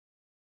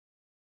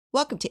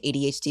Welcome to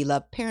ADHD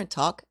Love Parent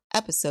Talk,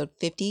 episode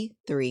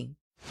 53.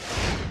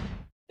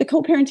 The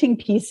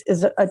co-parenting piece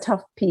is a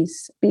tough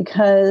piece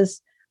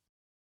because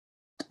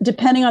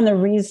depending on the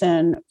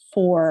reason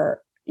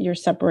for your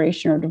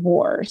separation or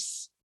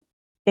divorce,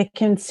 it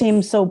can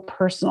seem so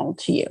personal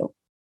to you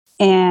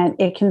and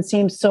it can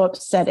seem so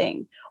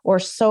upsetting or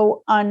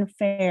so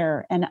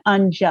unfair and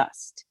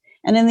unjust.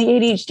 And in the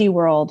ADHD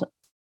world,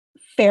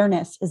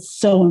 fairness is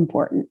so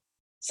important.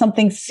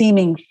 Something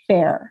seeming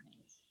fair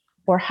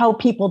or how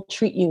people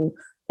treat you,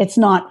 it's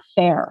not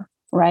fair,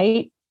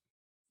 right?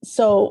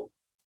 So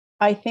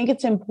I think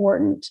it's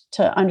important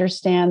to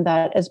understand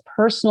that as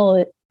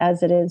personal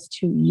as it is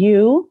to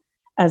you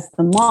as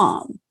the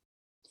mom,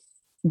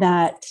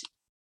 that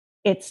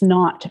it's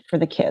not for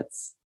the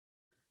kids.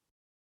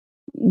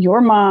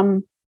 Your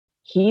mom,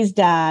 he's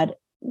dad,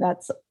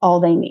 that's all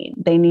they need.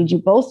 They need you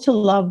both to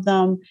love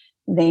them.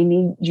 They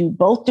need you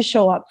both to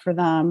show up for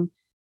them.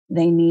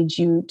 They need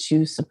you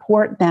to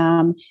support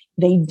them.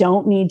 They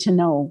don't need to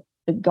know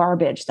the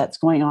garbage that's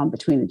going on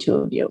between the two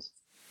of you.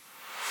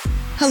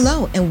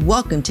 Hello, and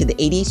welcome to the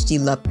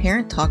ADHD Love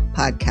Parent Talk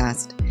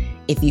podcast.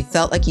 If you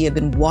felt like you have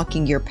been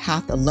walking your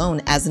path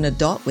alone as an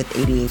adult with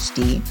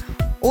ADHD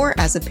or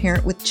as a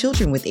parent with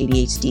children with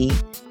ADHD,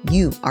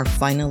 you are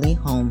finally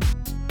home.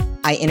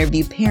 I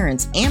interview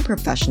parents and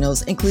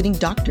professionals, including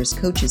doctors,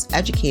 coaches,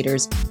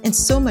 educators, and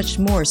so much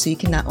more so you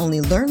can not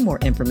only learn more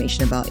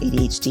information about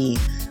ADHD,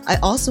 I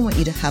also want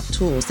you to have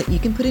tools that you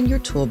can put in your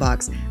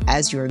toolbox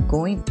as you are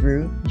going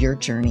through your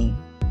journey.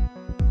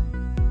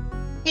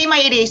 Hey, my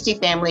ADHD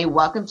family,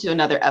 welcome to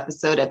another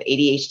episode of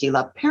ADHD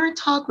Love Parent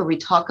Talk, where we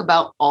talk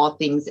about all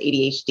things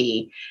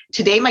ADHD.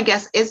 Today, my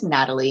guest is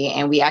Natalie,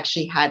 and we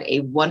actually had a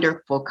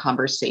wonderful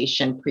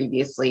conversation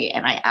previously,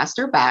 and I asked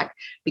her back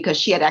because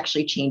she had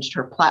actually changed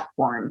her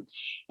platform.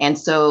 And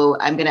so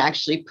I'm going to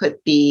actually put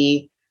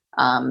the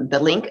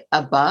link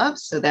above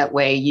so that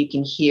way you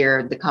can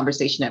hear the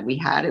conversation that we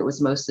had. It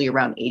was mostly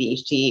around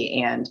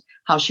ADHD and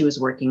how she was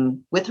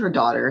working with her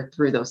daughter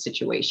through those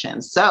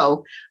situations.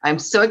 So I'm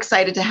so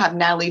excited to have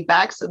Natalie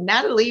back. So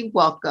Natalie,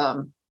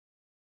 welcome.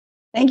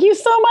 Thank you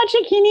so much,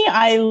 Akini.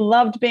 I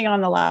loved being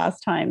on the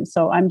last time.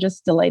 So I'm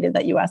just delighted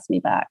that you asked me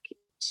back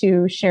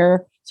to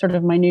share sort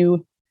of my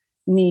new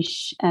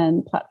niche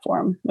and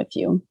platform with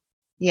you.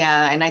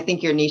 Yeah, and I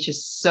think your niche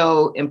is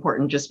so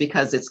important just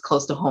because it's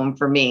close to home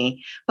for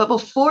me. But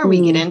before we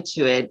get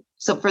into it,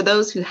 so for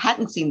those who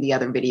hadn't seen the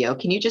other video,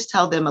 can you just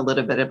tell them a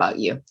little bit about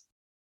you?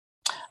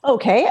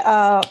 Okay.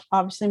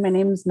 Obviously, my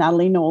name is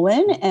Natalie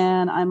Nolan,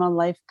 and I'm a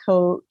life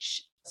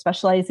coach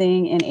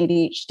specializing in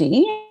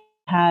ADHD.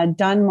 Had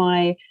done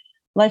my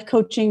life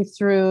coaching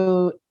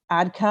through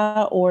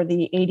ADCA or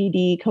the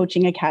ADD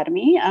Coaching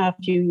Academy a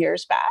few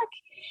years back.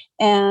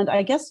 And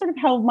I guess sort of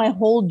how my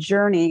whole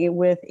journey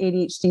with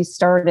ADHD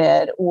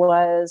started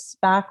was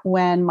back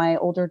when my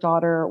older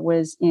daughter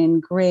was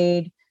in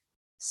grade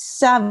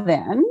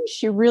 7.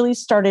 She really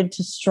started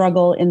to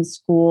struggle in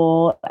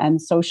school and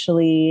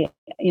socially.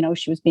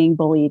 She was being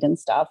bullied and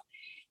stuff.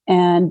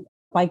 And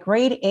by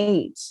grade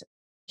 8,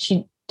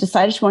 she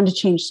decided she wanted to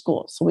change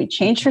schools. So we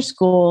changed her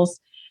schools.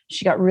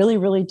 She got really,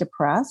 really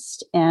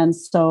depressed. And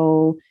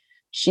so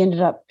she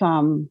ended up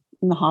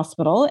in the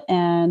hospital,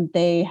 and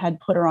they had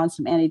put her on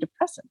some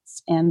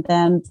antidepressants. And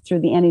then through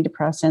the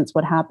antidepressants,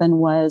 what happened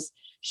was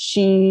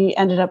she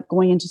ended up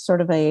going into sort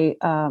of a,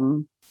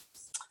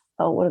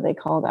 what do they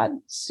call that?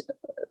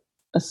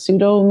 A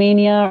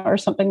pseudomania or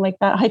something like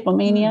that,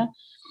 hypomania.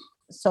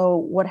 So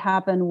what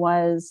happened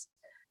was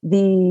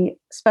the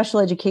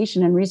special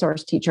education and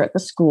resource teacher at the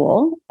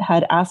school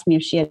had asked me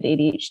if she had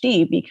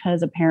ADHD,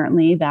 because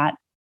apparently that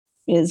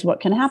is what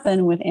can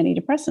happen with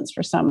antidepressants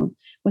for some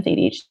with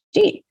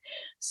ADHD.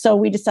 So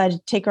we decided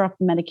to take her off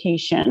the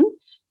medication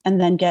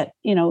and then get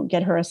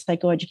her a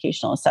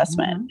psychoeducational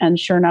assessment. And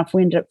sure enough,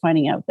 we ended up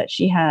finding out that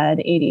she had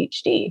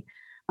ADHD,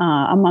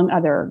 among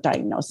other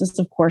diagnoses.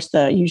 Of course,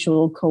 the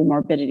usual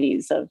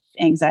comorbidities of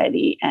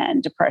anxiety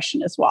and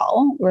depression as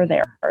well were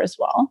there as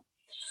well.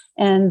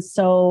 And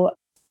so,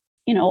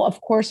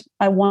 of course,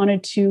 I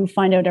wanted to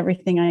find out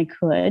everything I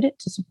could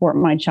to support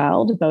my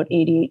child about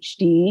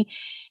ADHD.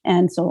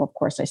 And so, of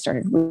course, I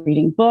started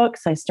reading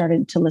books. I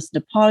started to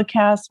listen to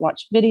podcasts,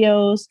 watch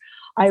videos.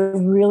 I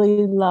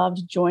really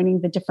loved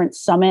joining the different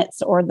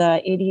summits or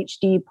the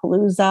ADHD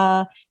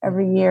Palooza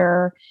every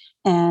year,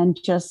 and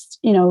just,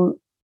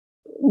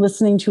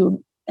 listening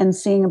to and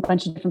seeing a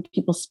bunch of different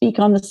people speak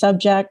on the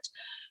subject.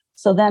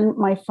 So then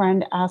my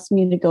friend asked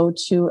me to go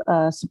to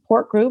a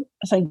support group.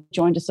 So I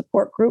joined a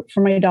support group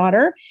for my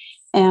daughter,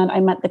 and I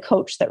met the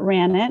coach that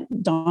ran it,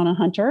 Donna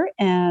Hunter.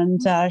 And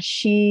I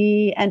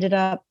ended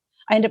up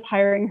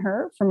hiring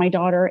her for my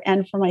daughter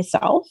and for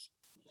myself.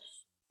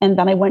 And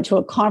then I went to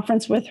a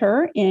conference with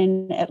her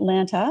in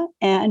Atlanta,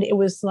 and it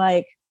was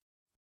like,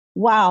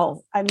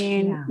 wow. I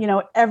mean,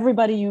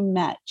 everybody you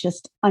met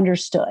just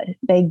understood.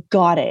 They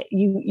got it.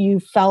 You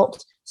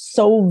felt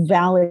so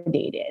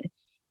validated.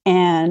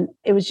 And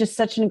it was just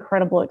such an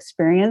incredible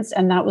experience.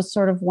 And that was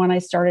sort of when I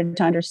started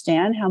to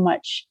understand how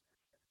much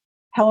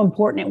how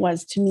important it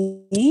was to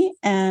me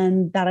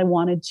and that I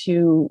wanted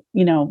to,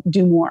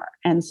 do more.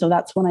 And so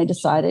that's when I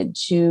decided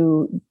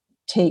to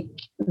take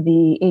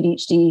the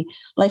ADHD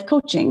life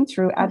coaching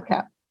through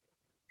ADCAP.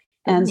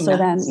 And so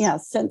then,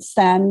 since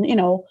then,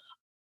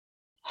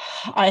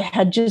 I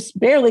had just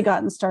barely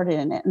gotten started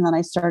in it. And then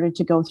I started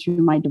to go through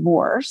my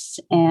divorce.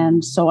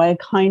 And so I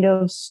kind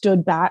of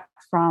stood back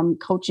from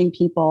coaching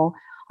people.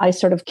 I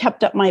sort of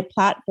kept up my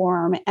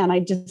platform, and I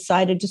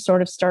decided to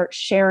sort of start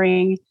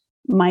sharing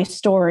my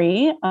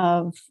story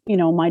of,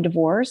 my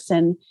divorce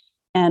and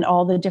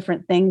all the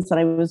different things that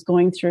I was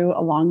going through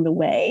along the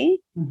way.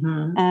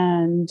 Mm-hmm.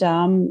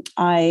 And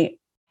I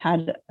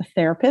had a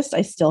therapist.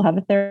 I still have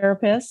a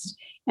therapist.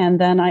 And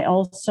then I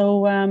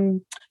also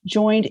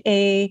joined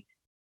a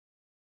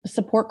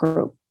support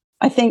group.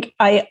 I think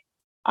I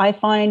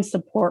find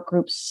support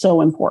groups so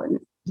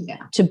important.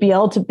 Yeah. To be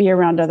able to be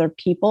around other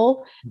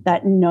people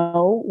that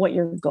know what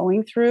you're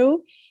going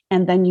through.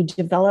 And then you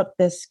develop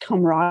this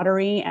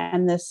camaraderie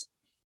and this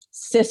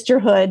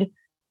sisterhood,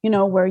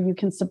 where you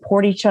can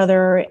support each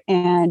other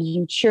and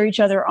you cheer each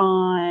other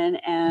on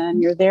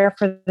and you're there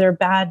for their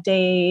bad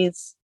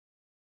days.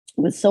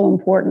 It was so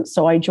important.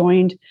 So I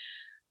joined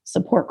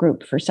support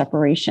group for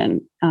separation.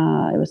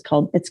 It's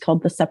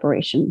called the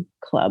Separation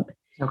Club.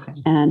 Okay.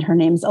 And her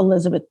name's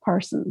Elizabeth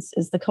Parsons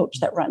is the coach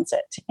that runs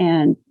it.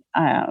 And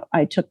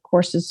I took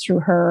courses through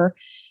her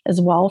as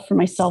well for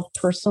myself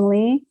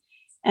personally.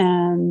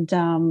 And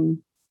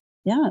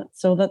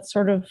so that's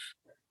sort of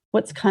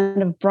what's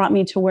kind of brought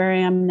me to where I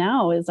am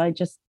now. Is I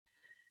just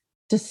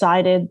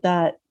decided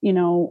that,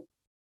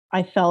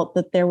 I felt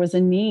that there was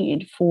a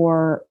need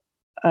for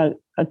a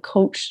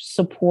coach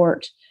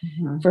support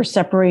for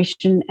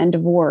separation and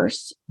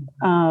divorce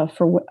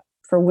for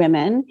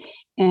women,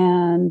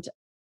 and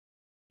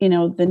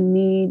the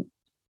need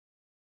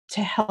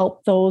to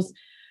help those,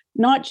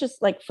 not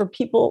just like for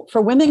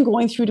women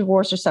going through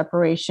divorce or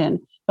separation,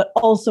 but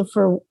also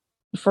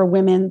for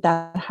women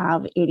that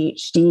have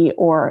ADHD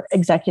or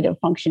executive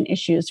function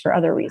issues for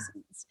other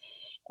reasons.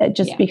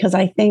 Because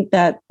I think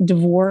that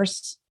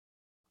divorce,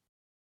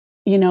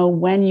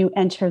 when you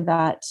enter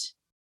that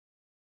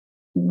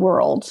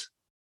world,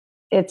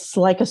 it's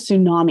like a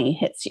tsunami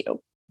hits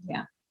you.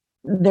 Yeah.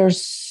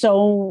 There's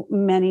so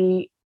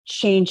many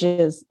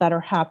changes that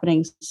are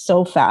happening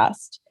so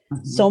fast.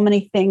 Mm-hmm. So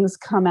many things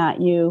come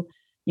at you.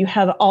 You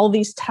have all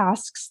these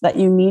tasks that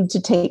you need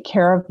to take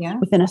care of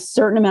within a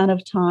certain amount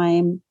of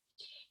time.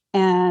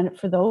 And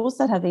for those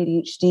that have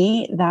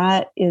ADHD,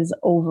 that is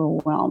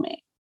overwhelming.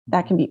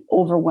 That can be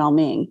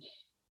overwhelming,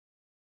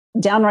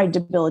 downright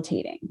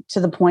debilitating, to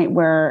the point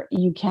where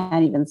you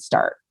can't even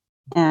start.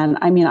 And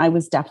I mean, I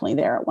was definitely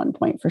there at one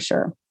point for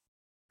sure.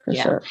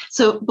 Sure.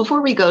 So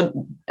before we go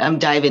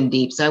dive in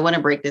deep, so I want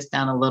to break this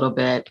down a little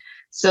bit.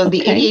 So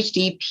the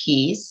ADHD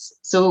piece,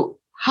 so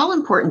how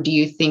important do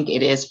you think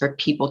it is for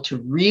people to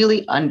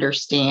really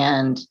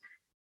understand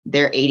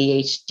their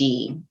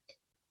ADHD,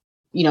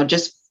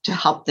 just to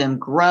help them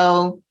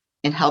grow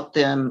and help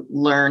them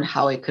learn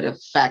how it could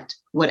affect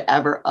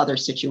whatever other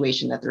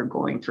situation that they're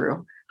going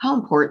through? How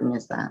important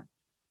is that?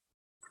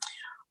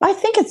 I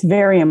think it's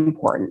very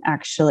important,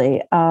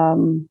 actually.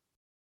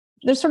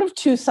 There's sort of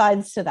two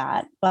sides to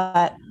that,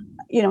 but,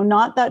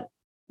 not that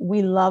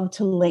we love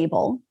to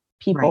label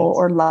people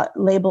or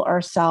label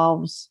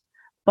ourselves,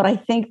 but I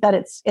think that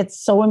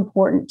it's so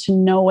important to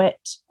know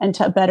it and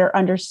to better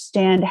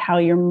understand how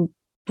your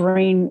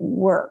brain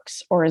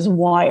works or is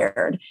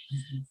wired,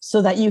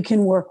 so that you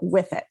can work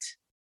with it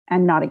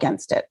and not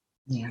against it.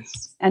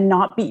 Yes. And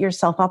not beat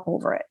yourself up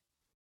over it.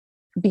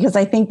 Because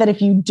I think that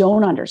if you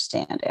don't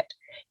understand it,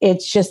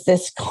 it's just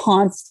this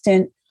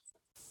constant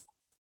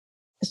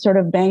sort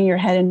of banging your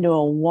head into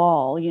a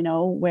wall,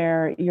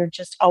 where you're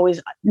just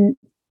always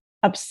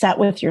upset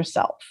with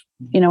yourself.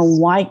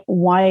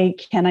 Why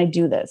can't I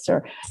do this?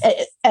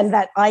 And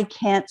that I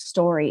can't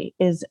story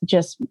is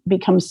just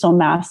becomes so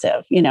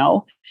massive,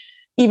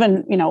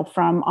 even,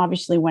 from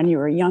obviously when you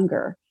were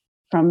younger,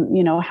 from,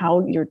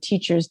 how your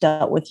teachers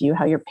dealt with you,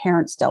 how your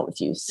parents dealt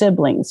with you,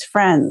 siblings,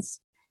 friends.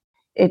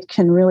 It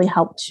can really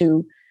help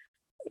to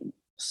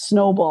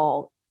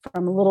snowball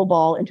from a little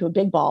ball into a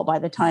big ball by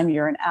the time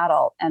you're an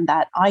adult. And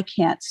that I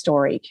can't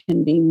story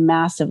can be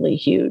massively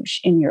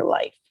huge in your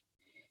life.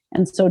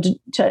 And so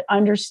to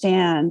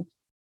understand,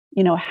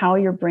 how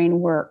your brain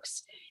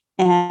works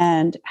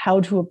and how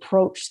to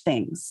approach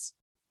things,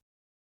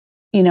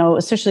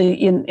 especially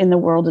in the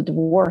world of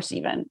divorce,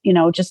 even,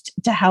 just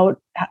to how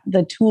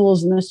the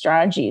tools and the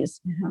strategies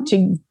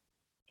to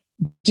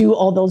do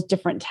all those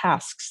different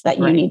tasks that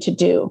you need to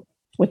do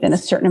within a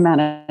certain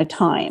amount of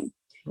time.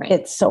 Right.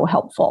 It's so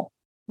helpful.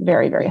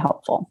 Very, very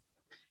helpful.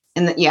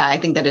 And I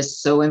think that is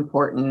so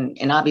important.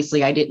 And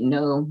obviously I didn't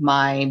know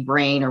my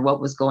brain or what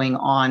was going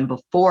on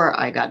before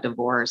I got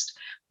divorced,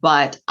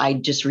 But I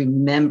just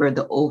remember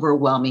the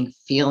overwhelming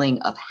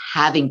feeling of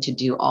having to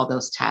do all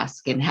those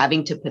tasks and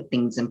having to put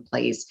things in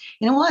place.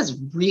 And it was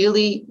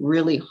really,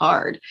 really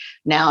hard.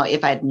 Now,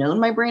 if I'd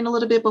known my brain a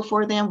little bit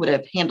before then, would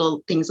have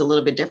handled things a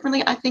little bit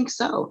differently? I think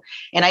so.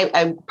 And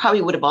I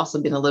probably would have also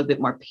been a little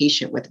bit more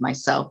patient with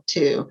myself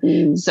too.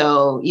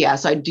 So yeah,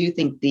 so I do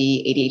think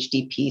the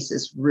ADHD piece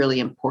is really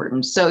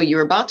important. So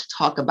you're about to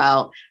talk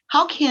about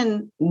how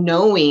can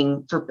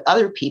knowing for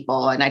other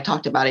people, and I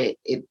talked about it,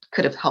 it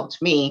could have helped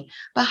me,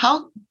 but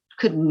how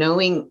could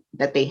knowing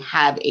that they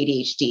have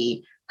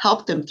ADHD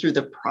help them through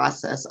the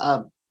process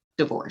of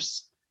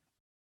divorce?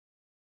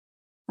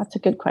 That's a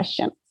good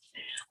question.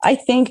 I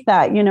think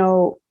that,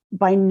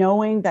 by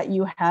knowing that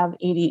you have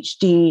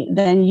ADHD,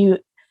 then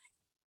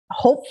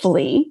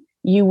hopefully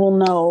you will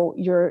know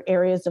your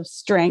areas of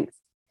strength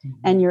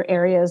and your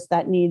areas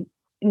that need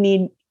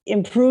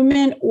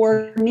improvement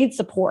or need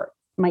support.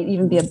 Might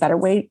even be a better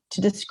way to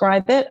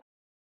describe it.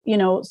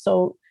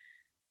 So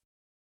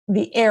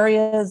the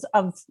areas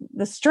of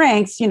the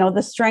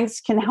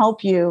strengths can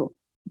help you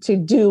to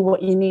do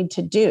what you need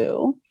to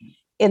do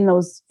in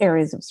those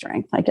areas of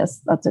strength. I guess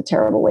that's a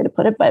terrible way to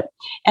put it,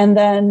 and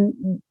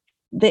then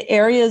the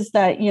areas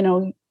that,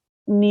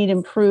 need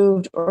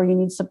improved or you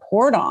need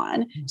support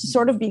on, to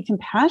sort of be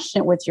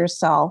compassionate with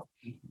yourself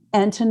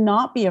and to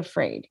not be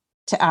afraid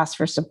to ask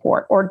for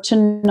support or to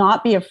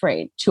not be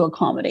afraid to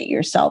accommodate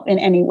yourself in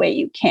any way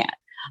you can.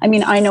 I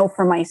mean, I know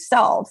for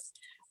myself,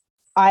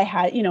 I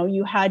had,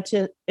 you had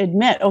to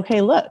admit,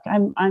 okay, look,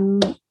 I'm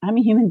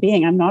a human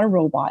being. I'm not a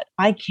robot.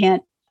 I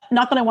can't,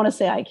 not that I want to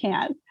say I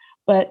can,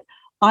 but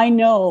I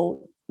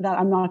know that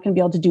I'm not going to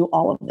be able to do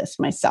all of this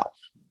myself.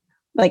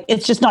 Like,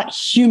 it's just not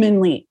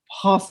humanly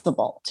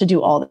possible to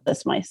do all of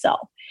this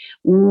myself.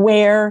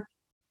 Where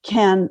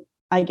can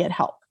I get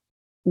help?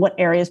 What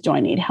areas do I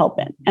need help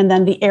in? And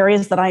then the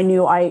areas that I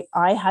knew I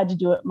had to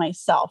do it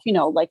myself,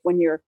 like when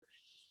you're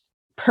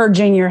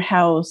purging your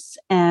house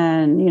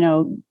and,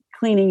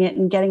 cleaning it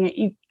and getting it.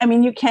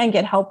 You can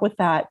get help with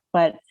that,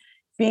 but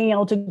being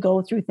able to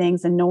go through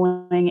things and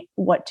knowing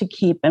what to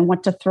keep and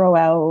what to throw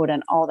out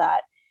and all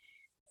that,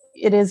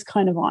 it is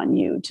kind of on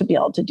you to be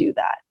able to do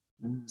that.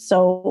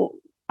 So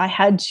I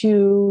had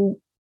to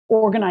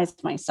organize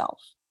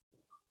myself.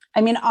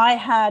 I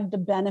had the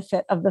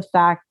benefit of the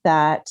fact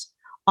that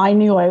I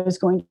knew I was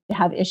going to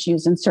have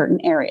issues in certain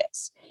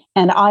areas.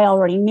 And I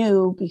already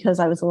knew, because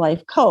I was a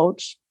life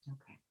coach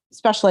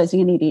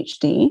specializing in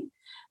ADHD,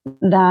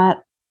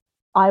 that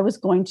I was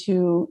going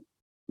to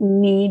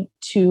need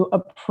to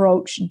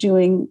approach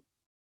doing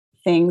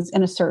things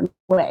in a certain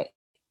way.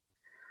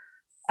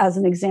 As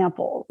an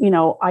example,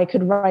 I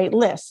could write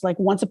lists. Like,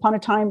 once upon a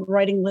time,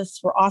 writing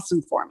lists were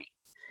awesome for me.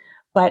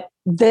 But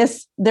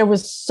there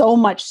was so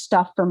much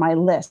stuff for my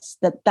lists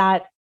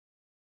that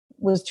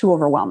was too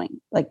overwhelming.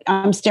 Like,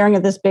 I'm staring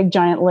at this big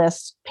giant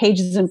list,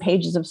 pages and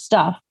pages of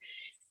stuff.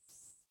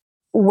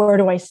 Where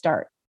do I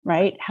start?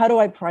 Right? How do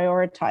I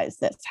prioritize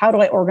this? How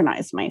do I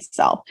organize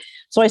myself?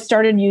 So I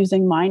started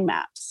using mind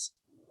maps,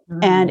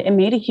 and it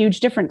made a huge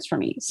difference for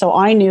me. So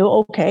I knew,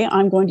 okay,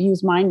 I'm going to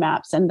use mind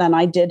maps. And then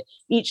I did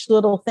each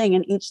little thing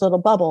in each little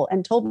bubble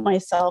and told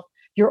myself,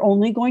 you're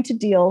only going to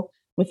deal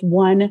with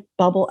one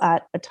bubble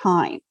at a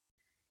time.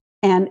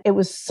 And it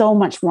was so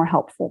much more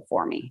helpful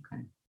for me.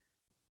 Okay.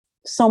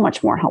 So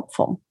much more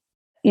helpful.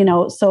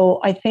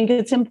 So I think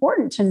it's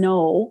important to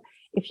know,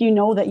 if you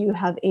know that you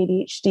have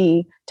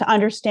ADHD, to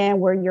understand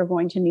where you're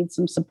going to need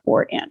some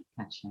support in.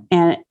 Gotcha.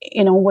 And,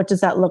 what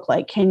does that look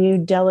like? Can you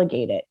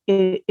delegate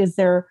it? Is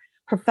there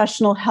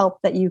professional help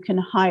that you can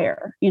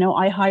hire?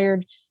 I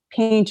hired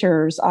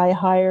painters.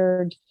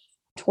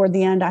 Toward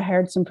the end, I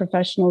hired some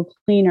professional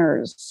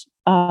cleaners.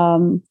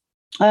 I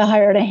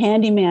hired a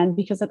handyman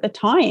because at the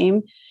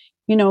time,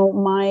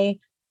 my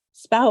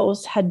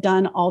spouse had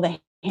done all the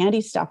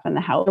handy stuff in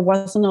the house. There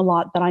wasn't a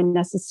lot that I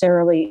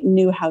necessarily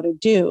knew how to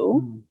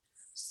do.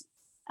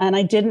 And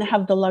I didn't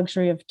have the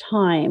luxury of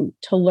time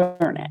to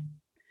learn it.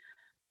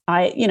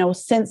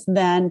 Since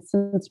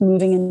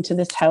moving into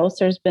this house,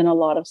 there's been a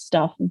lot of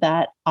stuff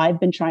that I've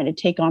been trying to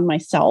take on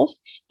myself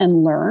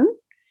and learn,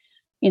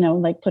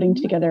 like putting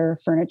together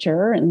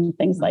furniture and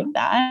things like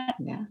that.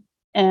 Yeah.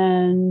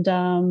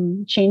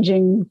 And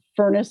changing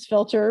furnace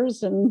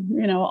filters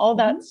and, all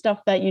that stuff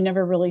that you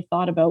never really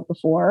thought about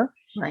before.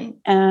 Right.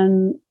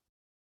 And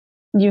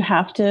you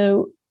have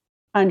to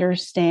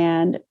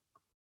understand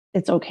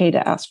it's okay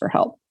to ask for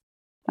help.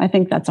 I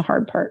think that's a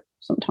hard part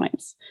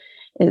sometimes,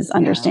 is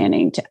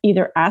understanding to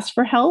either ask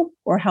for help,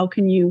 or how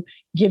can you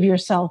give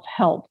yourself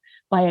help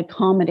by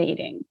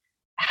accommodating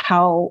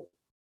how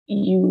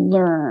you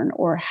learn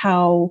or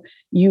how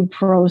you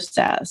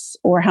process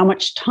or how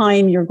much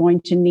time you're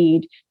going to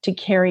need to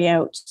carry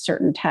out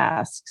certain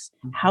tasks,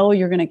 how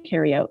you're going to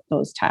carry out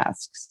those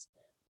tasks.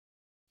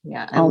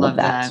 Yeah, I love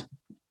that.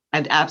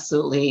 I'd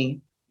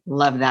absolutely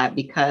love that,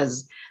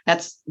 because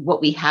that's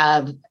what we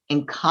have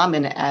in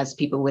common as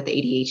people with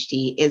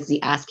ADHD, is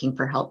the asking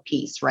for help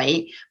piece,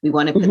 right? We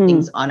want to put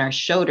things on our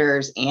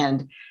shoulders,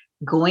 and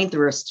going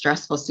through a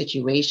stressful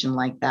situation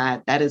like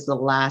that is the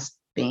last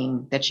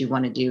thing that you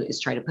want to do is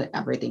try to put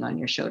everything on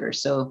your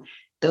shoulders. So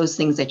those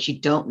things that you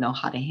don't know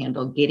how to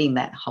handle, getting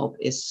that help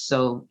is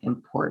so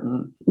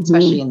important,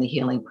 especially in the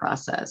healing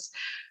process.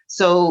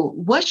 So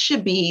what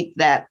should be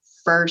that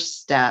first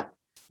step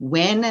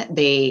when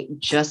they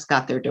just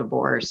got their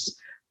divorce?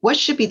 What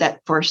should be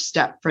that first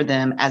step for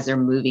them as they're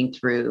moving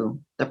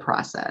through the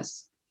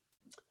process?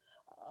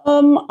 I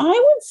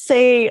would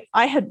say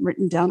I had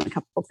written down a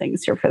couple of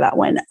things here for that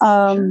one.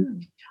 Sure.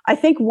 I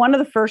think one of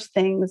the first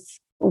things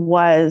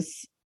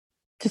was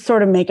to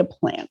sort of make a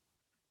plan.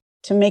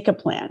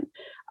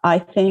 I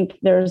think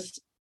there's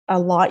a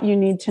lot you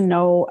need to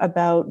know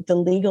about the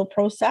legal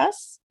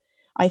process.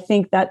 I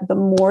think that the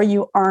more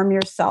you arm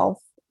yourself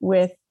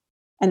with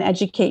and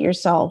educate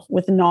yourself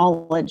with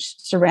knowledge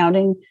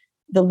surrounding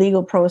the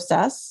legal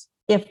process,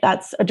 if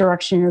that's a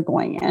direction you're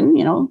going in,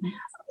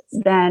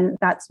 then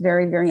that's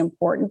very, very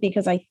important,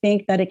 because I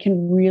think that it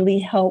can really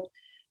help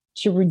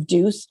to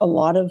reduce a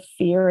lot of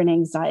fear and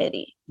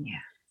anxiety. Yeah.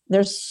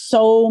 There's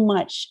so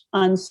much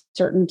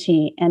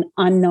uncertainty and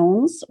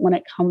unknowns when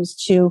it comes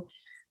to,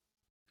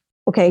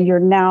 okay, you're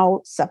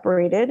now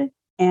separated,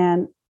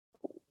 and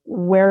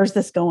where's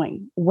this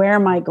going? Where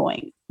am I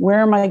going? Where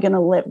am I going to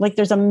live? Like,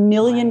 there's a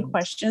million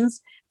questions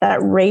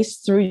that race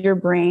through your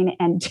brain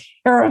and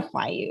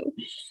terrify you.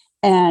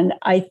 And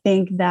I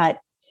think that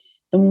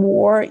the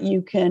more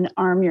you can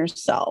arm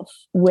yourself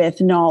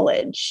with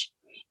knowledge,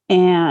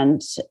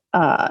 and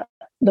the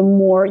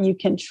more you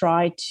can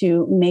try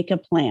to make a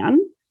plan,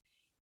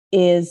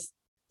 is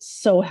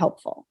so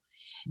helpful.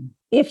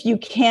 If you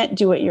can't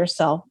do it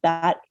yourself,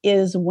 that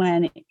is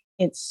when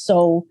it's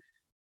so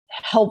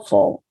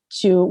helpful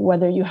to,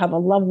 whether you have a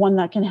loved one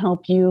that can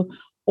help you,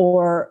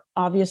 or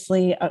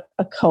obviously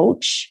a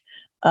coach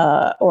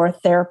or a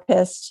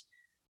therapist.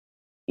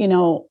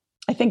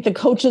 I think the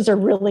coaches are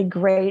really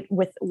great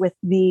with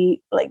the,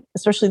 like,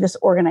 especially this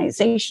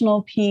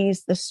organizational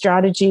piece, the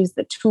strategies,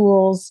 the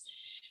tools,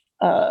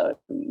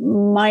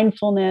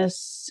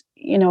 mindfulness,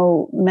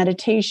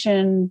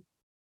 meditation,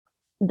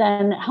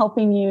 then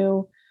helping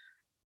you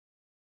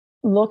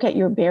look at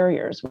your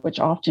barriers, which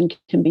often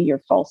can be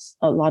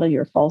a lot of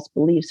your false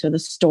beliefs, or the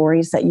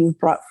stories that you've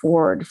brought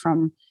forward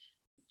from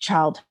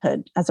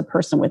childhood as a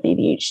person with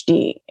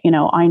ADHD.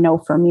 I know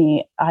for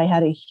me, I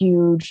had a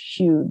huge,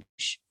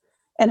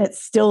 and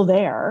it's still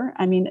there.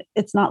 I mean,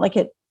 it's not like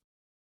it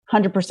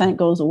 100%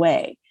 goes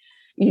away.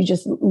 You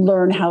just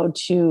learn how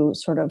to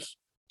sort of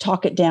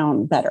talk it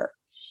down better,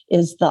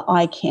 is the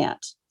I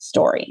can't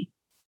story.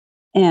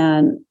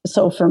 And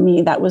so for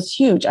me, that was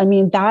huge. I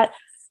mean, that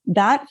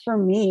for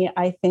me,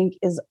 I think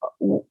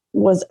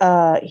was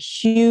a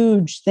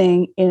huge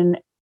thing in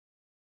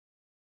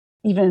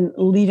even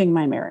leaving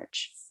my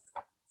marriage.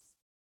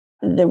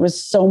 There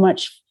was so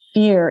much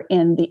fear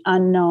in the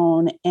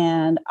unknown,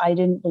 and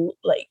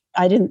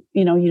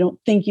you don't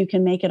think you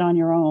can make it on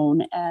your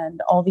own, and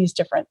all these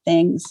different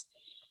things.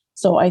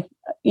 So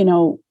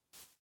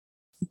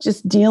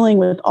just dealing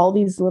with all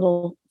these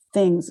little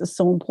things is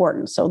so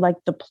important. So, like,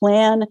 the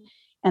plan,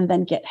 and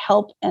then get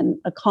help and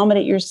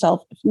accommodate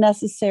yourself if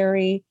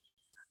necessary.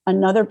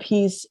 Another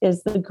piece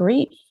is the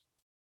grief.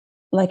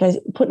 Like I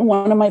put in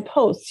one of my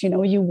posts,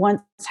 you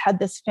once had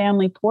this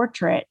family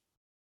portrait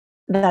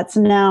that's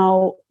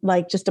now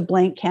like just a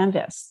blank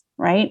canvas,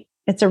 right?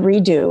 It's a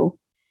redo.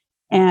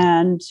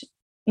 And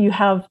you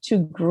have to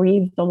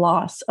grieve the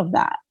loss of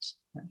that.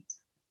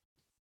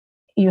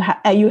 You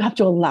have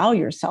to allow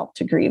yourself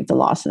to grieve the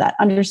loss of that.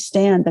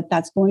 Understand that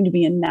that's going to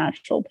be a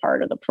natural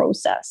part of the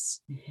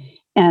process.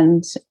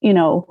 And,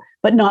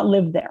 but not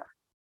live there.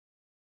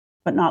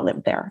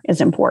 Is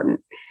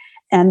important.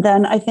 And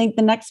then I think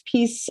the next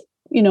piece,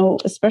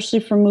 especially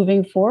for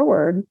moving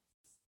forward,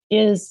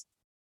 is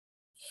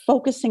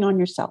focusing on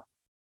yourself.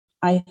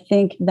 I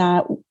think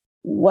that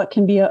what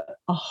can be a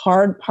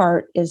hard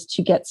part is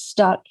to get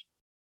stuck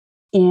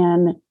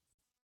in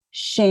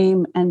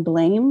shame and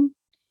blame,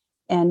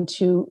 and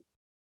to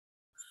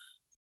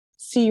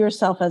see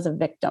yourself as a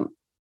victim,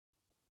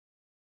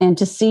 and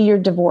to see your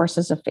divorce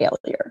as a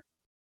failure.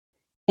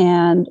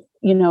 And,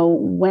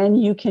 when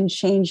you can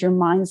change your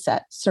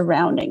mindset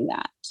surrounding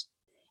that,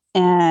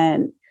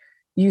 and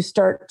you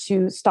start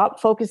to stop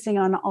focusing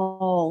on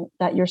all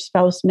that your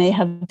spouse may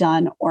have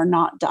done or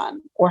not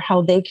done, or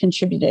how they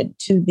contributed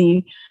to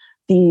the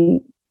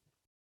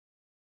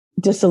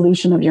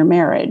dissolution of your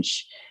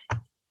marriage,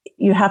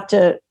 you have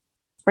to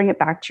bring it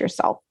back to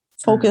yourself.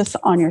 Focus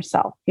on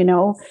yourself,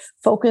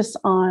 focus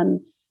on,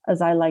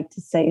 as I like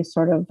to say,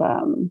 sort of,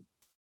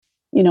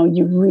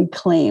 you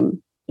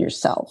reclaim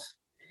yourself,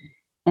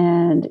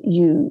 and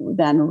you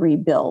then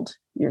rebuild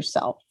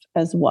yourself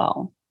as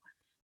well.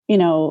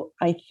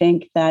 I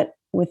think that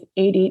with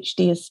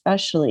ADHD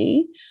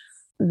especially,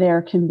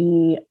 there can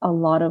be a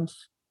lot of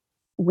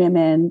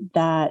women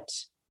that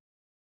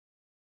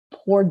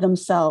poured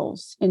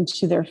themselves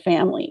into their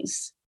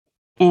families,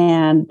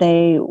 and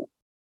they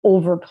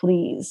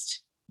overpleased,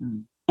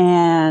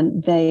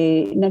 and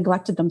they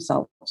neglected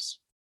themselves,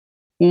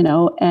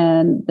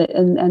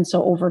 and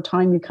so over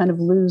time you kind of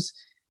lose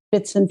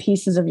bits and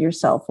pieces of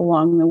yourself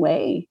along the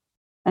way.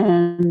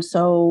 And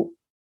so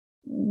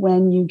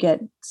when you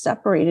get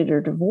separated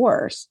or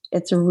divorced,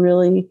 it's a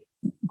really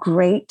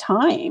great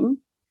time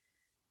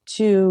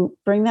to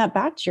bring that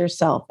back to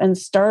yourself and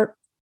start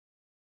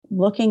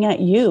looking at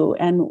you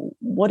and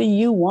what do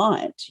you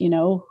want?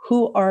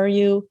 Who are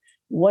you?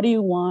 What do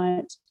you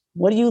want?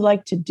 What do you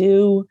like to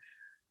do?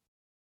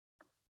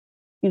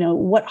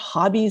 What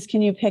hobbies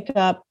can you pick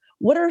up?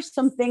 What are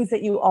some things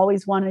that you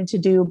always wanted to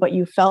do, but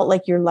you felt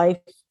like your life,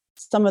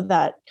 some of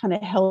that kind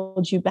of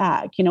held you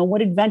back?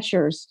 What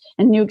adventures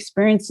and new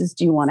experiences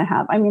do you want to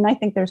have? I mean, I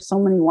think there's so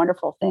many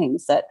wonderful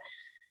things that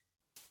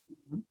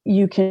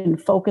you can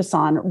focus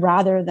on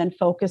rather than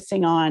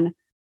focusing on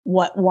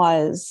what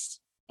was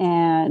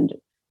and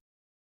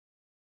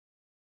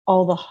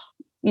all the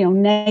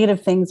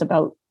negative things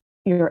about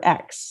your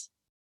ex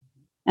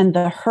and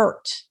the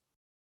hurt.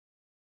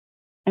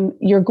 And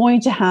you're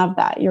going to have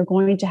that.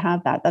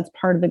 That's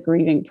part of the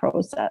grieving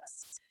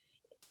process.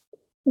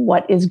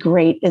 What is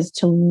great is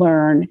to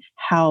learn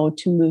how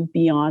to move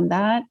beyond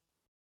that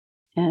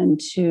and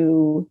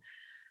to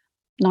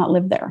not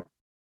live there,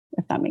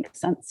 if that makes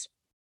sense.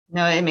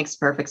 No, it makes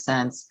perfect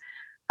sense.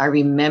 I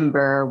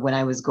remember when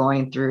I was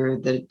going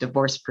through the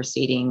divorce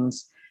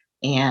proceedings,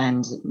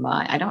 and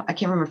I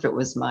can't remember if it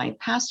was my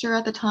pastor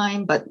at the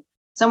time, but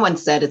someone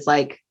said it's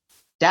like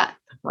death,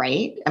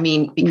 right? I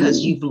mean, because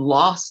you've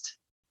lost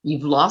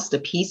a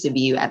piece of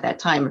you at that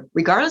time,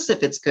 regardless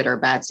if it's good or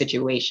bad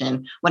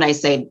situation. When I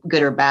say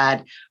good or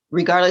bad,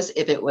 regardless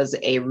if it was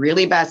a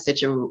really bad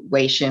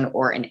situation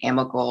or an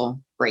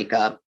amicable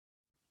breakup,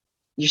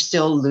 you're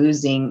still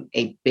losing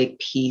a big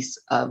piece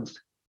of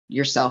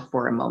yourself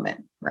for a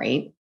moment,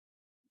 right?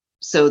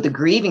 So the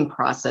grieving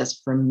process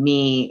for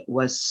me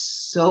was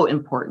so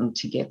important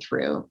to get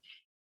through.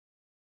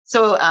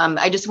 So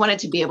I just wanted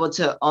to be able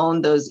to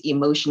own those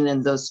emotions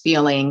and those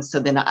feelings so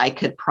then I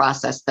could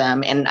process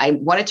them. And I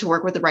wanted to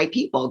work with the right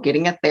people.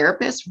 Getting a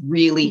therapist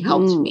really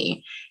helped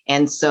me.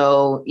 And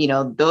so,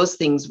 those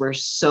things were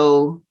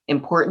so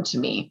important to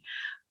me.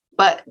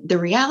 But the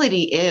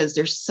reality is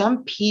there's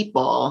some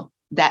people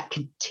that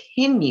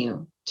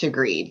continue to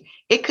grieve.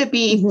 It could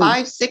be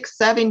 5, 6,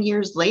 7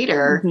 years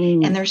later,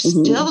 and they're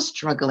still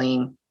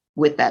struggling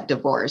with that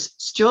divorce,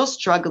 still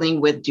struggling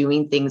with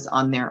doing things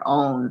on their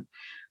own.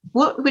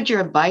 What would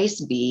your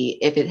advice be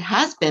if it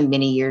has been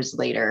many years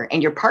later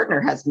and your partner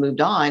has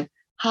moved on?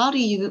 How do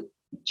you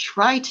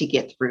try to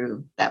get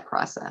through that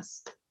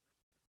process?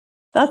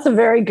 That's a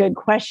very good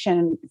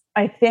question.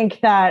 I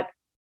think that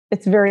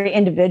it's very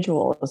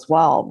individual as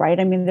well, right?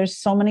 I mean, there's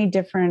so many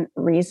different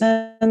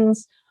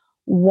reasons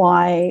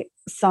why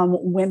some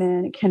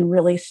women can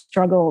really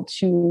struggle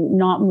to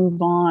not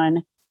move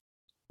on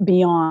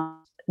beyond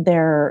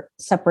their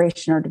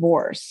separation or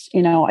divorce.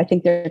 I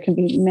think there can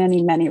be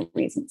many, many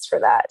reasons for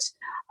that.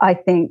 I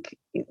think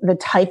the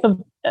type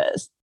of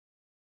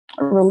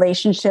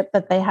relationship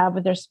that they have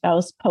with their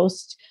spouse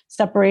post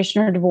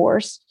separation or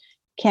divorce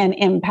can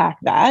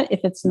impact that.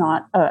 If it's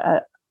not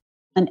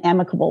an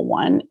amicable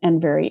one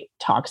and very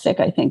toxic,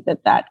 I think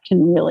that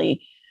can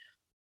really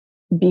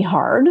be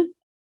hard.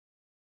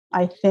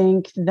 I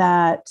think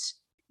that,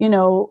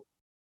 the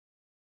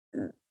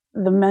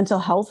mental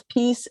health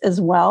piece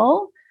as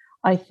well.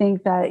 I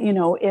think that,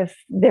 if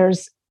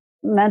there's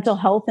mental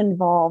health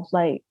involved,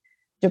 like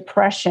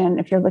depression,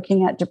 if you're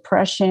looking at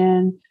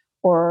depression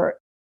or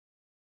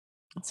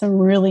some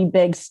really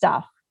big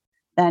stuff,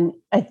 then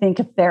I think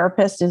a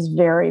therapist is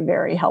very,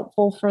 very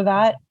helpful for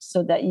that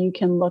so that you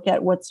can look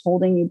at what's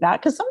holding you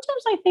back. Because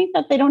sometimes I think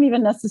that they don't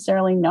even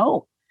necessarily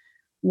know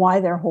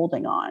why they're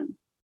holding on,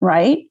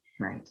 right?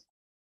 Right.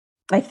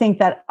 I think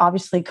that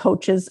obviously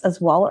coaches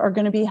as well are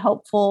going to be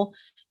helpful,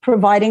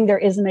 providing there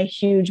isn't a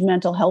huge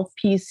mental health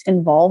piece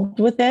involved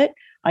with it.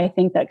 I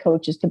think that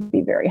coaches can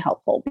be very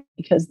helpful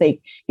because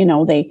they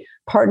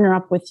partner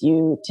up with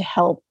you to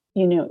help,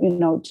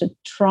 to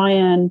try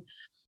and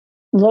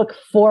look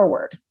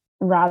forward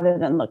rather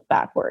than look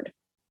backward,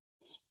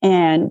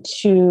 and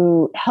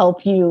to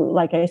help you,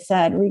 like I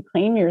said,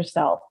 reclaim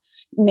yourself.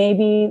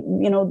 Maybe,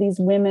 these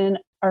women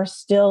are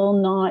still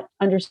not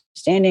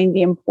understanding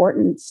the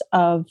importance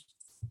of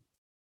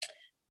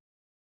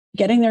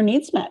getting their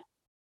needs met.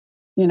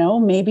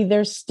 Maybe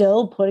they're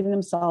still putting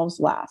themselves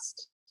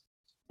last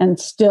and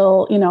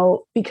still,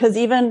 because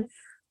even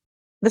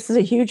this is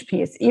a huge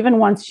piece, even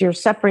once you're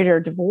separated or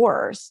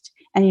divorced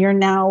and you're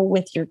now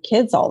with your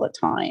kids all the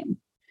time,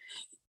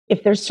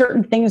 if there's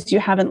certain things you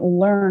haven't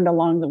learned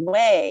along the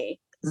way,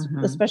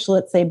 especially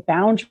let's say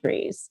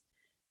boundaries,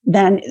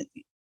 then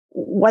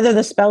whether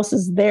the spouse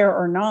is there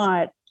or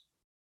not,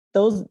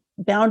 those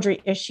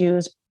boundary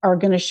issues are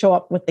going to show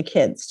up with the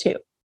kids too.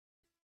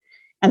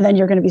 And then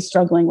you're going to be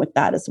struggling with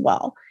that as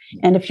well.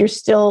 And if you're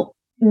still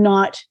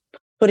not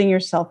putting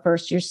yourself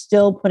first, you're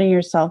still putting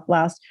yourself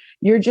last,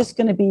 you're just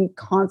going to be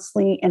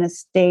constantly in a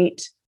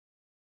state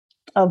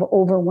of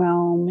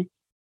overwhelm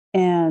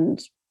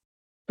and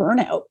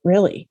burnout,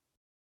 really.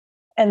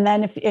 And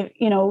then if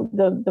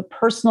the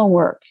personal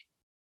work,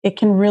 it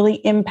can really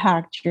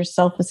impact your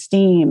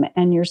self-esteem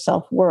and your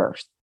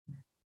self-worth.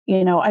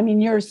 I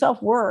mean, your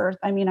self-worth,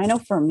 I mean, I know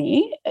for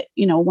me,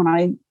 when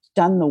I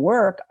done the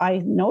work, I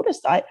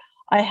noticed I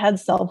had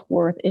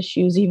self-worth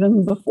issues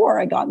even before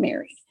I got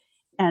married.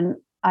 And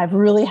I've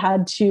really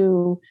had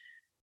to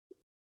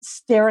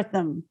stare at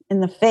them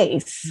in the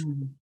face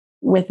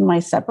with my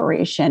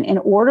separation in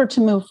order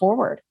to move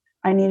forward.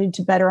 I needed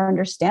to better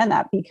understand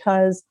that,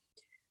 because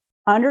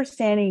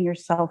understanding your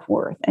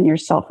self-worth and your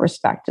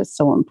self-respect is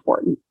so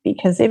important.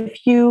 Because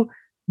if you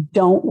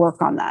don't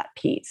work on that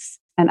piece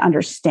and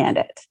understand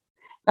it,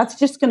 that's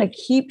just going to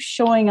keep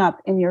showing up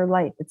in your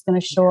life. It's going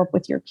to show up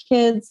with your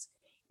kids.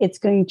 It's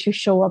going to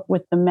show up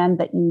with the men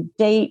that you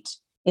date.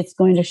 It's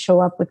going to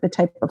show up with the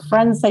type of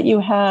friends that you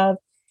have.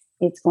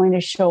 It's going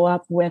to show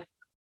up with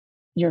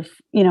your,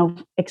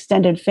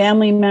 extended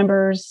family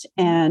members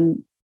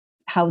and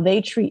how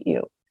they treat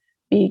you,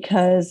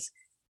 because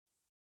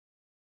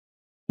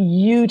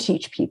you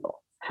teach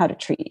people how to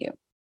treat you.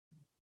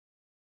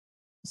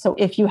 So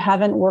if you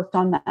haven't worked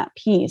on that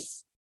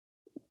piece,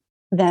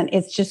 then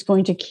it's just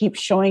going to keep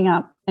showing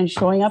up and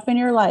showing up in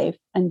your life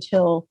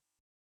until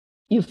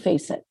you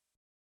face it.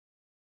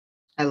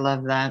 I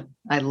love that.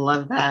 I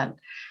love that.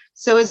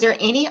 So is there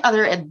any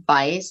other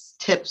advice,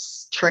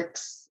 tips,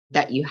 tricks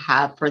that you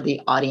have for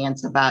the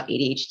audience about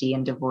ADHD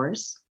and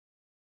divorce?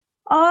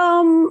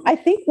 I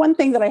think one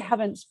thing that I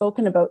haven't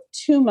spoken about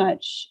too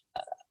much,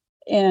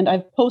 and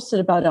I've posted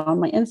about it on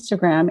my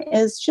Instagram,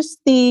 is just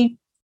the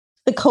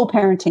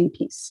co-parenting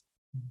piece.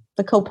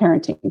 The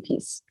co-parenting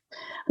piece.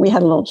 We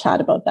had a little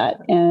chat about that.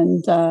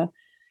 And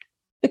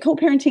the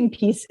co-parenting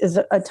piece is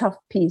a tough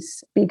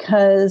piece,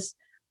 because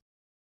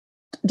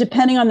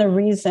depending on the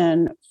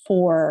reason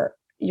for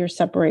your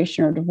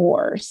separation or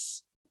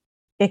divorce,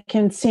 it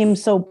can seem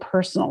so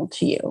personal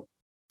to you,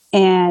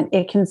 and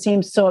it can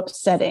seem so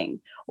upsetting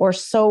or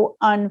so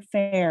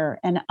unfair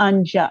and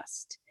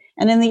unjust.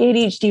 And in the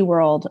ADHD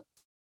world,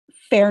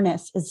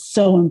 fairness is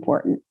so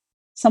important.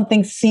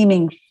 Something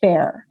seeming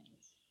fair,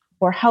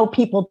 or how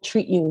people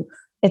treat you,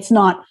 it's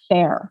not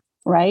fair,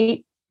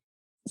 right?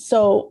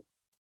 So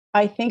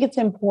I think it's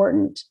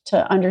important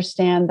to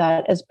understand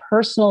that, as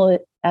personal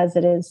as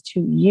it is to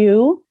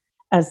you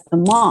as the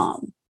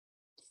mom,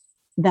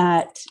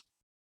 that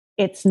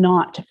it's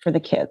not for the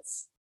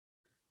kids.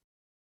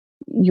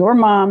 Your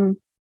mom,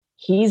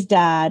 he's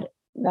dad,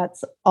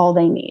 that's all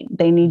they need.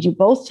 They need you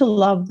both to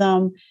love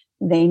them.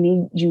 They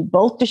need you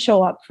both to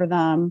show up for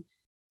them.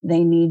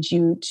 They need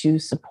you to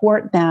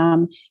support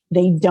them.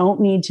 They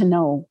don't need to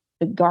know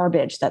the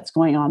garbage that's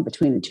going on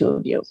between the two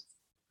of you.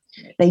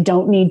 They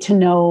don't need to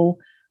know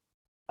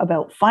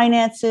about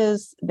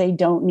finances. They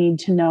don't need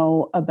to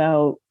know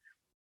about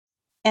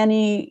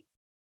any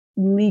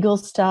legal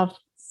stuff.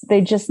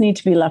 They just need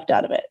to be left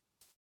out of it.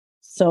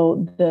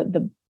 So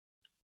the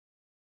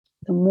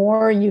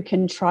more you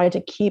can try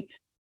to keep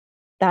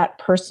that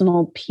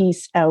personal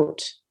piece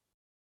out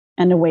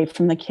and away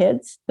from the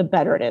kids, the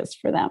better it is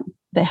for them,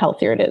 the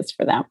healthier it is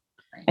for them.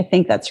 I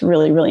think that's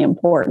really, really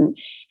important.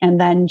 And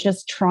then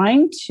just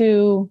trying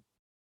to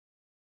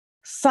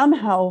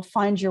somehow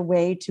find your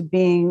way to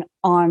being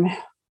on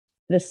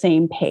the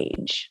same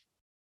page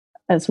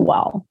as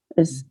well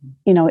is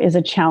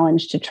a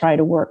challenge to try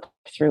to work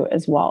through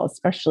as well,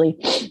 especially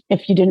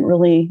if you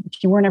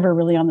weren't ever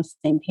really on the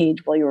same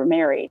page while you were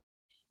married.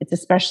 It's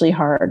especially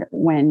hard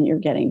when you're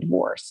getting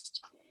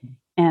divorced.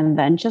 And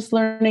then just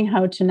learning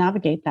how to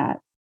navigate that.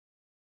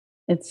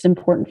 It's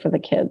important for the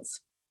kids.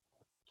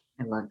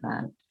 I love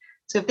that.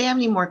 So if they have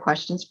any more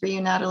questions for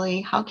you,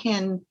 Natalie, how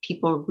can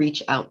people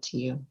reach out to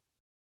you?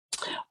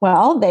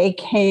 Well, they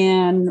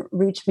can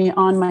reach me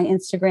on my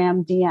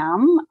Instagram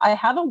DM. I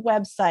have a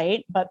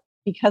website, but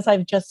because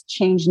I've just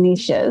changed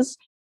niches,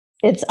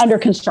 it's under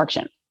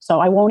construction. So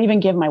I won't even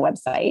give my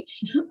website.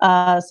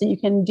 So you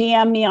can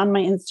DM me on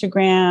my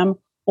Instagram,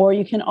 or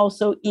you can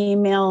also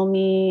email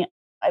me.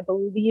 I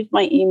believe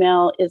my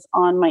email is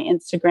on my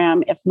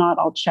Instagram. If not,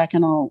 I'll check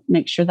and I'll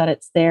make sure that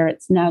it's there.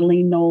 It's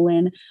Natalie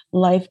Nolan,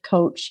 life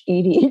coach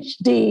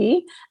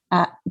ADHD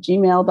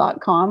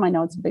 @gmail.com. I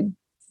know it's a big,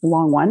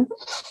 long one.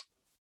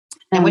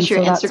 And what's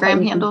your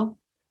Instagram handle?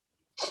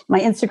 My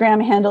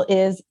Instagram handle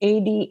is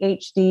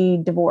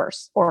ADHD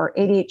Divorce, or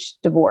ADH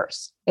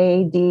Divorce,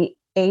 ADHD,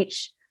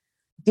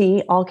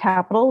 all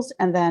capitals,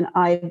 and then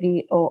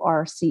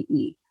IVORCE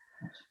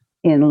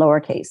in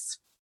lowercase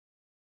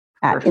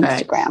at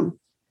Perfect. Instagram.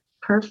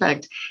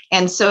 Perfect.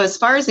 And so as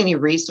far as any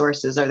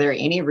resources, are there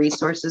any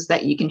resources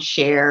that you can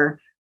share,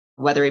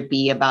 whether it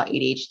be about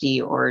ADHD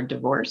or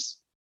divorce?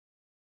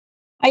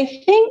 I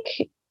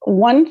think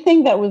one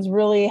thing that was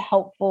really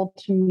helpful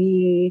to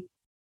me,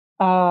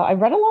 I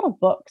read a lot of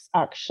books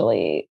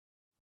actually.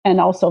 And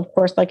also, of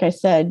course, like I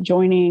said,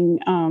 joining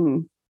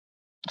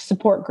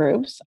support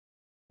groups.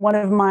 One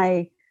of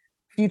my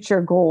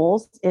future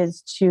goals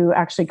is to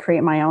actually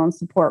create my own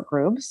support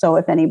group. So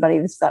if anybody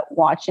that's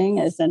watching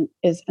is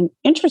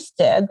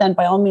interested, then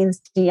by all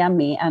means DM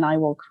me and I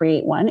will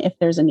create one if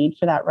there's a need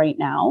for that right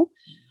now.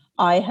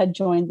 I had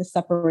joined the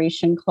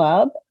Separation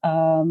Club.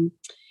 And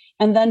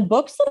then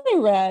books that I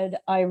read,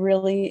 I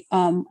really,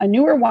 a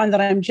newer one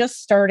that I'm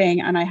just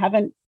starting and I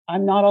haven't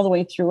I'm not all the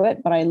way through it,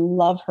 but I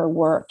love her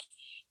work,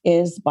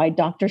 is by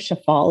Dr.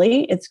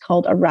 Shafali. It's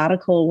called A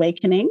Radical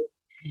Awakening.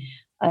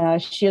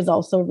 She has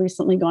also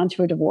recently gone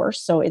through a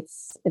divorce, so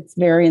it's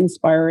very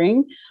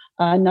inspiring.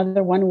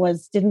 Another one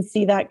was Didn't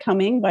See That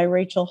Coming by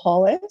Rachel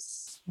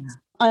Hollis. Yeah.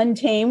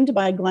 Untamed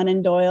by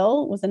Glennon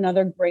Doyle was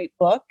another great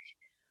book.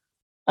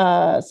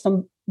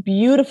 Some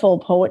beautiful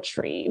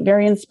poetry,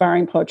 very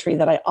inspiring poetry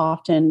that I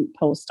often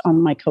post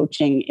on my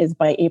coaching is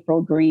by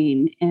April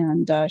Green.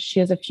 And she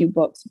has a few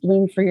books,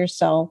 Bloom for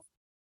Yourself,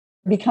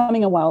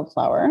 Becoming a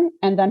Wildflower.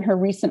 And then her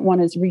recent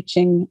one is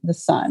Reaching the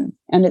Sun.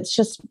 And it's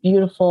just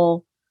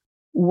beautiful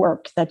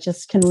work that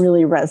just can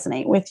really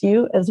resonate with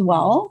you as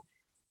well.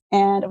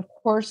 And of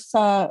course,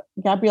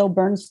 Gabrielle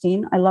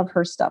Bernstein, I love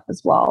her stuff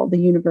as well. The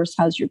Universe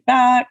Has Your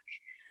Back,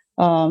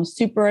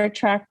 Super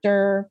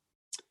Attractor.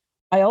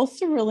 I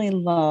also really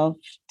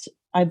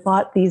I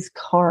bought these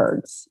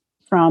cards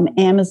from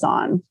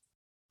Amazon,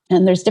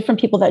 and there's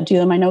different people that do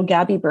them. I know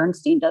Gabby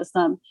Bernstein does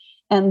them,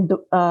 and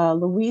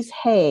Louise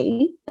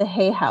Hay, the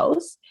Hay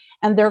House,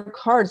 and they're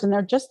cards, and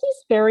they're just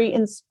these very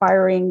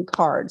inspiring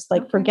cards.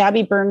 Like for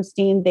Gabby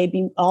Bernstein, they'd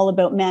be all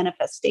about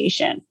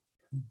manifestation,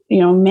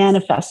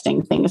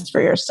 manifesting things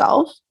for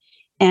yourself.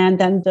 And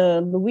then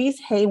the Louise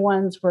Hay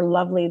ones were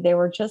lovely. They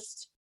were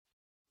just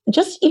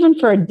even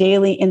for a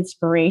daily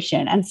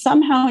inspiration. And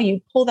somehow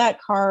you pull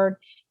that card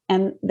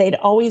and they'd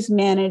always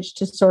manage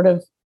to sort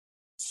of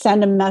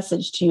send a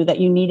message to you that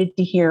you needed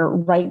to hear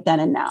right then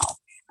and now.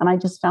 And I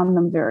just found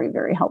them very,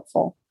 very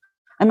helpful.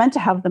 I meant to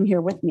have them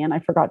here with me and I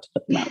forgot to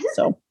put them out.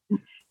 So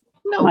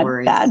no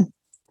worries. Bad.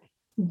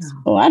 No.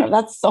 So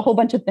that's a whole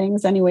bunch of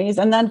things anyways.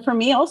 And then for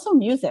me, also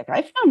music.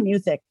 I found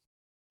music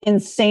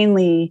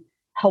insanely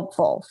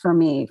helpful for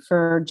me,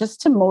 for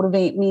just to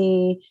motivate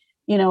me.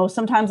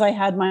 Sometimes I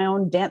had my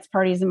own dance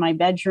parties in my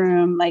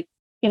bedroom. Like,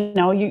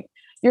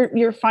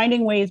 you're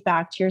finding ways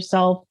back to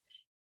yourself.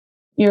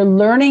 You're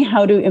learning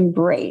how to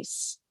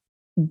embrace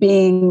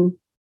being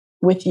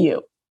with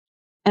you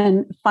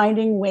and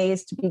finding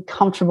ways to be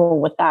comfortable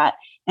with that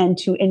and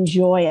to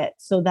enjoy it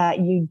so that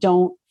you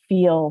don't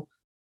feel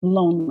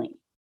lonely.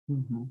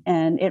 Mm-hmm.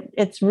 And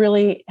it's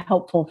really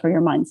helpful for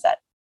your mindset.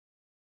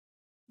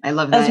 I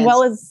love that. As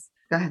well as,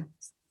 go ahead.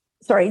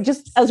 Sorry,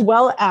 just as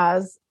well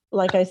as,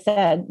 like I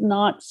said,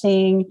 not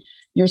seeing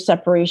your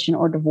separation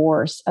or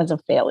divorce as a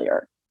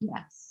failure.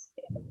 Yes.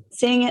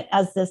 Seeing it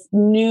as this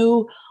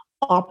new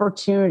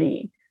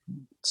opportunity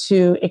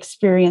to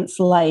experience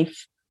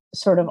life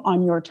sort of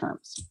on your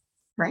terms.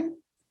 Right.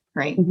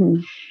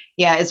 Mm-hmm.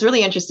 Yeah, it's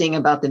really interesting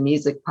about the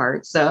music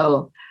part.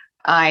 So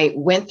I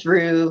went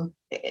through,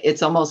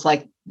 it's almost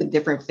like the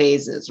different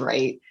phases,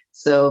 right?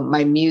 So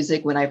my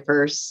music, when I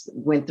first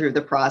went through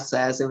the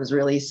process, it was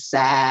really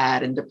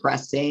sad and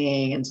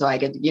depressing. And so I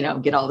could,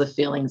 get all the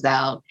feelings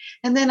out.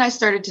 And then I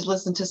started to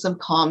listen to some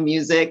calm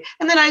music.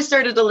 And then I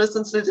started to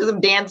listen to some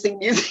dancing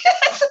music.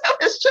 So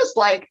it's just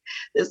like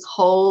this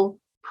whole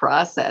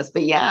process.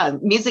 But yeah,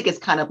 music is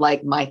kind of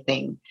like my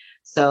thing.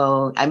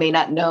 So I may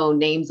not know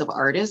names of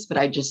artists, but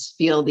I just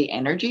feel the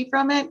energy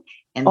from it.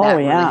 And that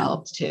really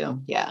helped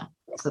too. Yeah.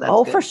 So that's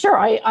good. For sure.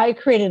 I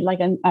created like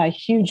a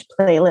huge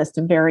playlist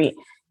of very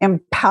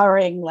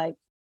empowering, like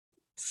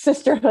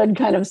sisterhood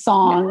kind of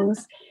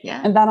songs.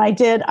 Yeah. And then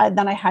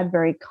I had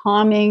very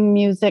calming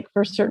music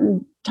for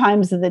certain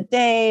times of the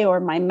day, or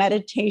my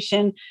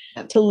meditation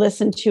to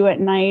listen to at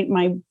night.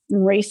 My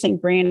racing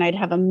brain, I'd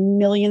have a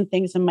million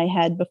things in my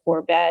head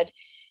before bed.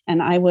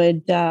 And I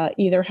would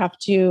either have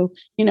to,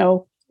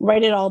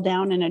 write it all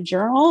down in a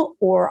journal,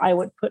 or I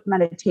would put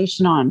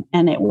meditation on,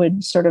 and it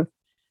would sort of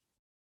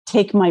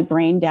take my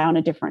brain down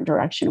a different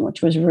direction,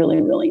 which was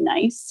really, really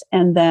nice.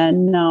 And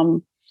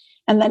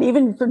then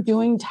even for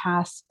doing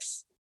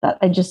tasks that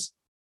I just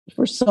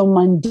were so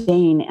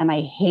mundane and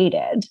I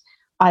hated,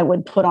 I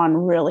would put on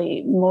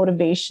really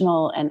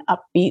motivational and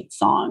upbeat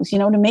songs,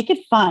 to make it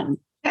fun,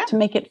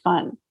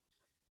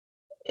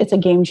 It's a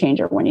game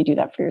changer when you do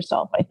that for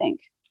yourself, I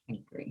think. I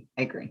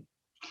agree.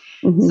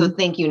 Mm-hmm. So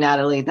thank you,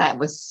 Natalie. That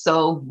was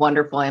so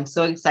wonderful. I'm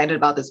so excited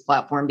about this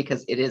platform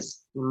because it is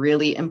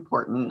really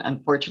important.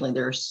 Unfortunately,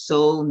 there are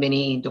so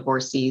many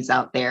divorcees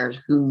out there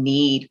who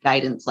need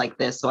guidance like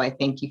this. So I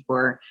thank you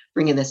for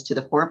bringing this to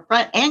the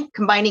forefront and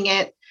combining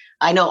it.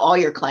 I know all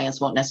your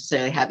clients won't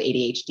necessarily have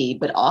ADHD,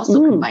 but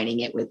also combining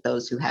it with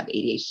those who have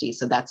ADHD.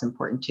 So that's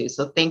important too.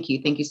 So thank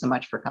you. Thank you so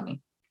much for coming.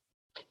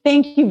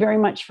 Thank you very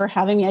much for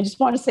having me. I just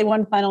want to say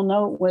one final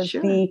note was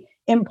the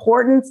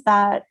importance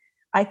that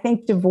I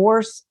think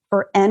divorce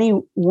for any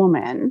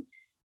woman,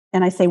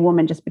 and I say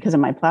woman just because of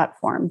my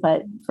platform,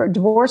 but for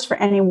divorce for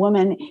any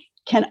woman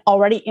can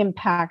already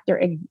impact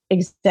their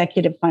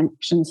executive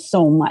function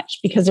so much,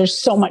 because there's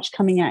so much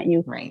coming at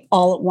you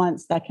all at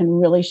once that can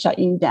really shut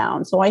you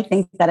down. So I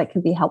think that it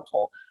can be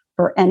helpful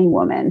for any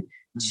woman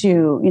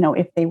to,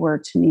 if they were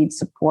to need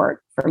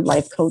support for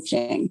life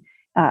coaching.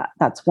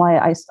 That's why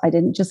I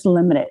didn't just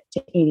limit it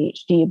to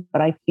ADHD,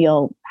 but I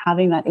feel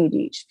having that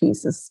ADHD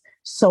piece is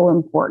so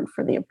important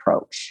for the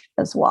approach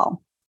as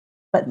well.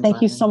 But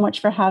thank you so much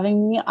for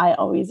having me. I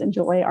always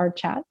enjoy our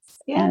chats.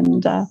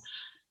 And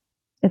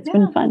It's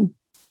been fun.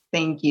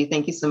 Thank you.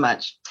 Thank you so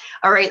much.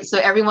 All right. So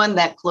everyone,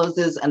 that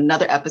closes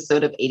another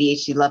episode of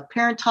ADHD Love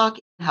Parent Talk.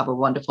 Have a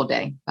wonderful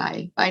day.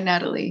 Bye. Bye,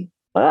 Natalie.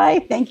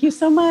 Bye. Thank you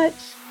so much.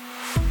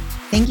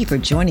 Thank you for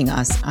joining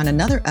us on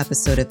another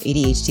episode of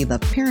ADHD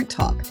Love Parent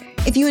Talk.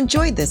 If you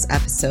enjoyed this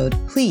episode,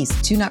 please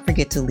do not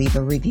forget to leave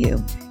a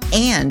review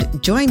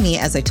and join me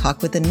as I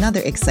talk with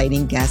another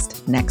exciting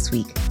guest next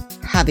week.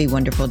 Have a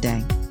wonderful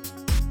day.